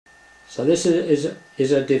So this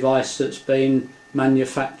is a device that's been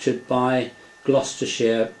manufactured by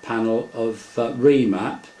Gloucestershire panel of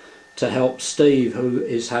REMAP to help Steve, who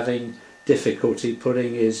is having difficulty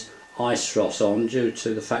putting his ice-ross on due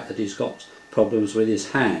to the fact that he's got problems with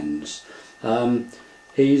his hands.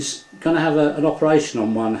 He's going to have an operation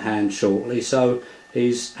on one hand shortly, so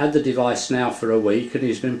he's had the device now for a week and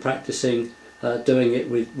he's been practicing doing it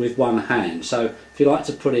with one hand. So if you like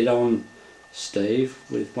to put it on, Steve,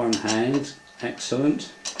 with one hand,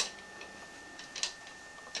 excellent.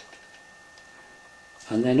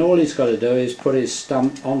 And then all he's got to do is put his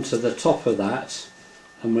stump onto the top of that,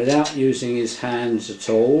 and without using his hands at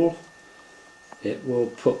all, it will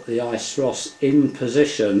put the ice-ross in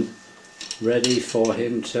position ready for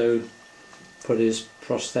him to put his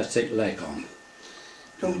prosthetic leg on. Do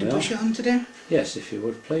you want me to push it on today? Yes, if you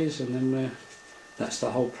would please, and then that's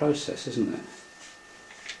the whole process, isn't it?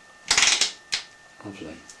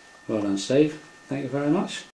 Lovely. Well done, Steve. Thank you very much.